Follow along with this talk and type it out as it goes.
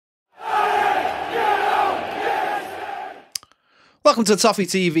Welcome to Toffee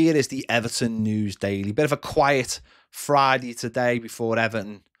TV. It is the Everton News Daily. Bit of a quiet Friday today before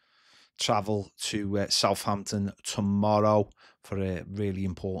Everton travel to Southampton tomorrow for a really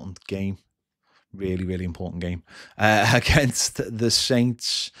important game. Really important game against the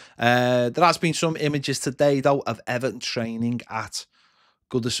Saints. There has been some images today, though, of Everton training at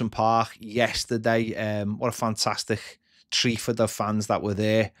Goodison Park yesterday. What a fantastic treat for the fans that were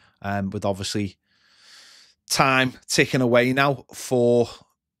there, with obviously time ticking away now for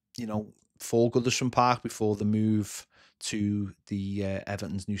Goodison Park before the move to the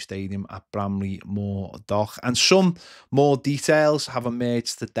Everton's new stadium at Bramley Moor Dock. And some more details have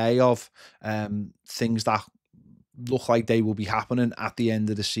emerged today of things that look like they will be happening at the end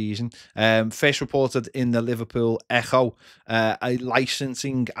of the season. First reported in the Liverpool Echo, a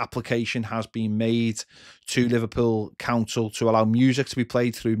licensing application has been made to Liverpool Council to allow music to be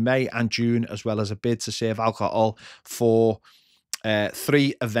played through May and June, as well as a bid to serve alcohol for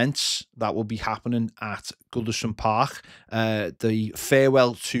 3 events that will be happening at Goodison Park. The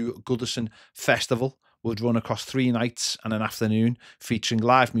Farewell to Goodison Festival would run across 3 nights and an afternoon, featuring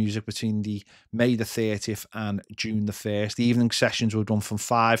live music between the May the 30th and June the 1st. The evening sessions would run from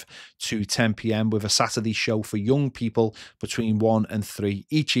 5 to 10 p.m. with a Saturday show for young people between 1 and 3.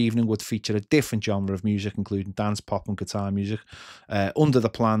 Each evening would feature a different genre of music, including dance, pop and guitar music. Under the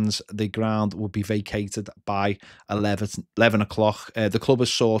plans, the ground would be vacated by 11 o'clock. The club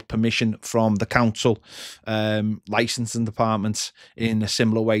has sought permission from the council licensing department in a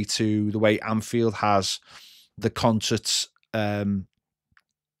similar way to the way Anfield has the concerts, at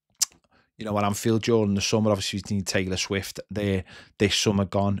Anfield during the summer. Obviously, you need Taylor Swift there this summer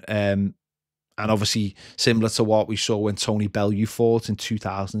gone. And obviously, similar to what we saw when Tony Bellew fought in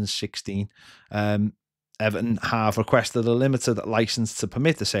 2016. Everton have requested a limited license to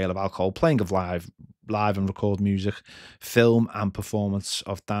permit the sale of alcohol, playing of live and record music, film and performance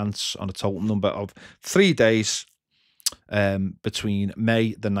of dance on a total number of 3 days between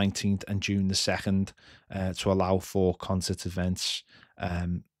May the 19th and June the 2nd, to allow for concert events,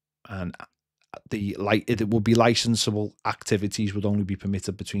 and it will be licensable activities would only be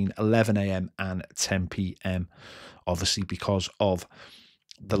permitted between 11 a.m. and 10 p.m. obviously because of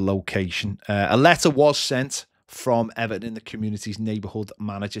the location. A letter was sent from Everton in the community's neighbourhood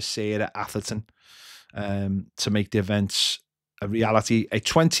manager Sarah Atherton to make the events a reality. A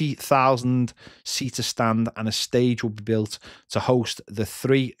 20,000 seater stand and a stage will be built to host the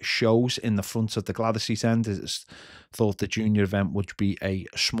 3 shows in the front of the Goodison end. It's thought the junior event would be a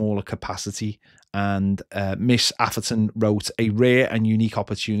smaller capacity, and Miss Atherton wrote, a rare and unique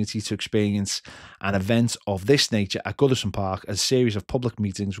opportunity to experience an event of this nature at Goodison Park. A series of public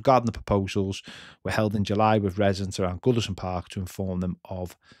meetings regarding the proposals were held in July with residents around Goodison Park to inform them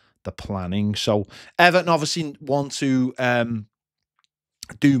of the planning. So Everton obviously want to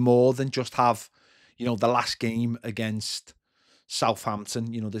do more than just have, the last game against Southampton.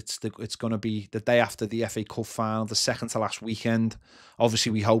 It's going to be the day after the FA Cup final, the second to last weekend.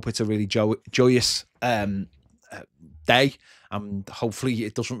 Obviously, we hope it's a really joyous day, and hopefully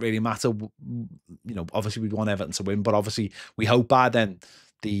it doesn't really matter. Obviously we want Everton to win, but obviously we hope by then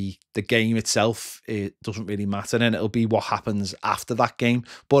the game itself, it doesn't really matter, and it'll be what happens after that game.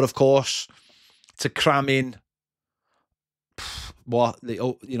 But of course, to cram in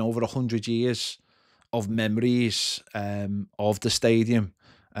over 100 years of memories of the stadium,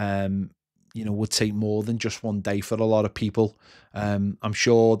 would take more than just one day for a lot of people. I'm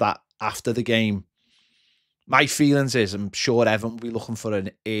sure that after the game, my feelings is I'm sure Everton will be looking for an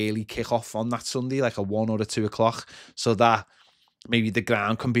early kickoff on that Sunday, like a 1 or a 2 o'clock, so that maybe the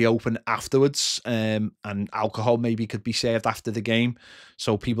ground can be open afterwards, and alcohol maybe could be served after the game,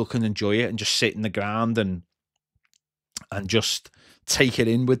 so people can enjoy it and just sit in the ground and just take it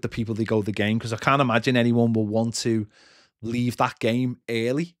in with the people that go to the game, because I can't imagine anyone will want to leave that game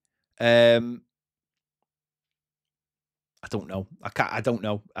early. I don't know. I don't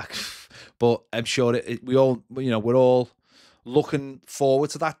know. But I'm sure we're all looking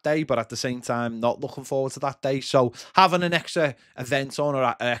forward to that day, but at the same time, not looking forward to that day. So having an extra event on, or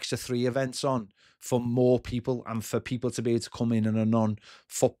an extra 3 events on for more people, and for people to be able to come in on a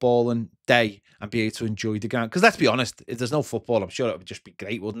non-footballing day and be able to enjoy the game. Because let's be honest, if there's no football, I'm sure it would just be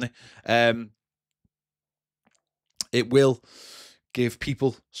great, wouldn't it? It will give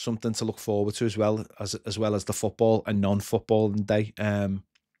people something to look forward to as well as the football and non-footballing day. And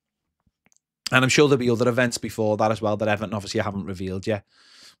I'm sure there'll be other events before that as well that Everton obviously haven't revealed yet.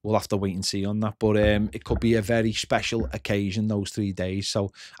 We'll have to wait and see on that. But it could be a very special occasion, those 3 days.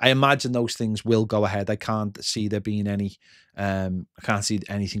 So I imagine those things will go ahead. I can't see there being any, I can't see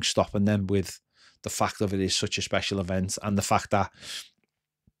anything stopping them with the fact of it is such a special event, and the fact that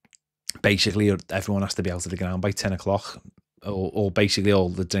basically everyone has to be out of the ground by 10 o'clock. Or basically all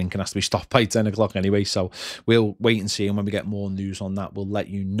the drinking has to be stopped by 10 o'clock anyway. So we'll wait and see. And when we get more news on that, we'll let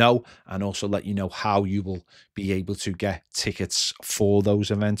you know, and also let you know how you will be able to get tickets for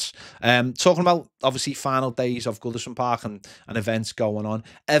those events. Talking about, obviously, final days of Goodison Park and events going on.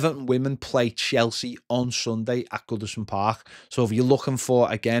 Everton women play Chelsea on Sunday at Goodison Park. So if you're looking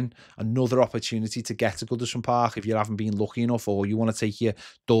for, again, another opportunity to get to Goodison Park, if you haven't been lucky enough, or you want to take your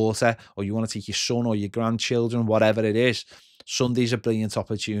daughter, or you want to take your son or your grandchildren, whatever it is, Sunday's a brilliant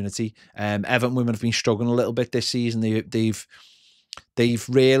opportunity. Everton women have been struggling a little bit this season. They've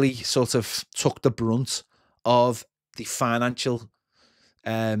really sort of took the brunt of the financial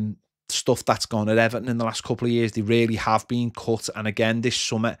stuff that's gone at Everton in the last couple of years. They really have been cut. And again, this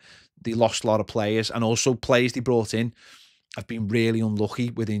summer, they lost a lot of players, and also players they brought in have been really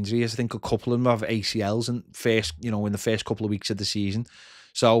unlucky with injuries. I think a couple of them have ACLs in the first couple of weeks of the season.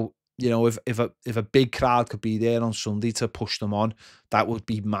 So, if a big crowd could be there on Sunday to push them on, that would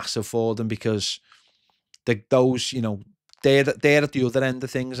be massive for them, because they're at the other end of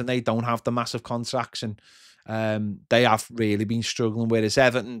things, and they don't have the massive contracts, and they have really been struggling. Whereas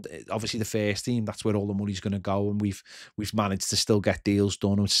Everton, obviously the first team, that's where all the money's going to go, and we've managed to still get deals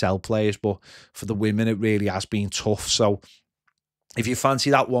done and sell players. But for the women, it really has been tough. So if you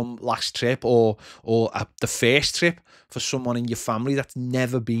fancy that one last trip, or the first trip for someone in your family that's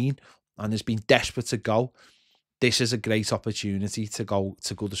never been and has been desperate to go, this is a great opportunity to go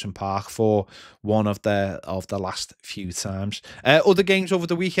to Goodison Park for one of the last few times. Other games over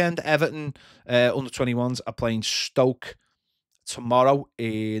the weekend: Everton under 21s are playing Stoke tomorrow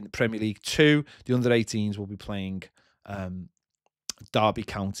in Premier League 2. The under 18s will be playing Derby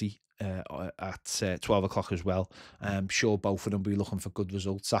County at 12 o'clock as well. I'm sure both of them will be looking for good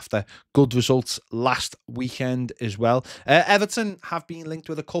results after good results last weekend as well. Everton have been linked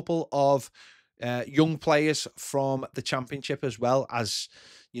with a couple of young players from the Championship, as well as,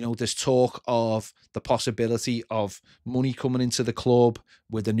 there's talk of the possibility of money coming into the club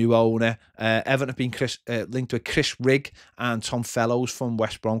with a new owner. Everton have been linked with Chris Rigg and Tom Fellows from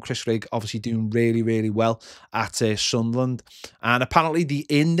West Brom. Chris Rigg obviously doing really, really well at Sunderland. And apparently the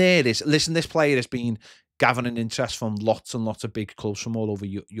in there is, listen, this player has been gathering interest from lots and lots of big clubs from all over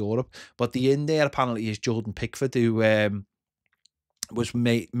Europe. But the in there apparently is Jordan Pickford, who was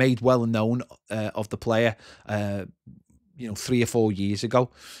made well known of the player 3 or 4 years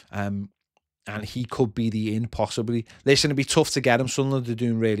ago, and he could be the in, possibly. Listen, it'd be tough to get him. Sunderland are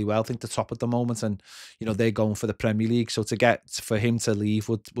doing really well. I think they're top at the moment, and they're going for the Premier League. So for him to leave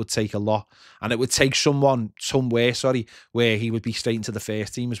would take a lot, and it would take somewhere where he would be straight into the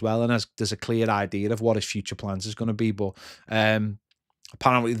first team as well. And there's a clear idea of what his future plans is going to be, but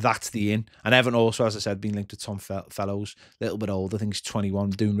apparently that's the in. And Everton also, as I said, been linked to Tom Fellows, a little bit older. I think he's 21,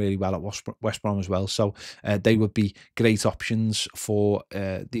 doing really well at West Brom as well. So they would be great options for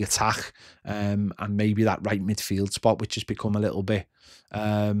the attack, and maybe that right midfield spot, which has become a little bit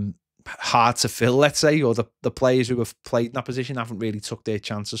hard to fill, let's say, or the players who have played in that position haven't really took their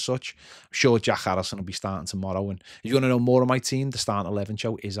chance as such. I'm sure Jack Harrison will be starting tomorrow. And if you want to know more of my team, the Starting 11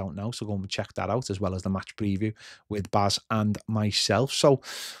 show is out now, so go and check that out, as well as the match preview with Baz and myself. So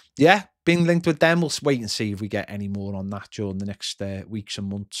yeah, being linked with them. We'll wait and see if we get any more on that during the next weeks and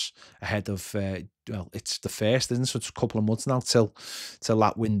months ahead of, it's the first, isn't it? So it's a couple of months now till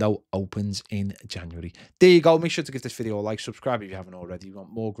that window opens in January. There you go. Make sure to give this video a like, subscribe if you haven't already. You want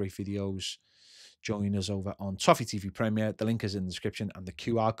more great videos, join us over on Toffee TV Premier. The link is in the description, and the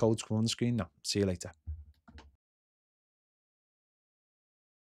QR codes come on the screen now. See you later.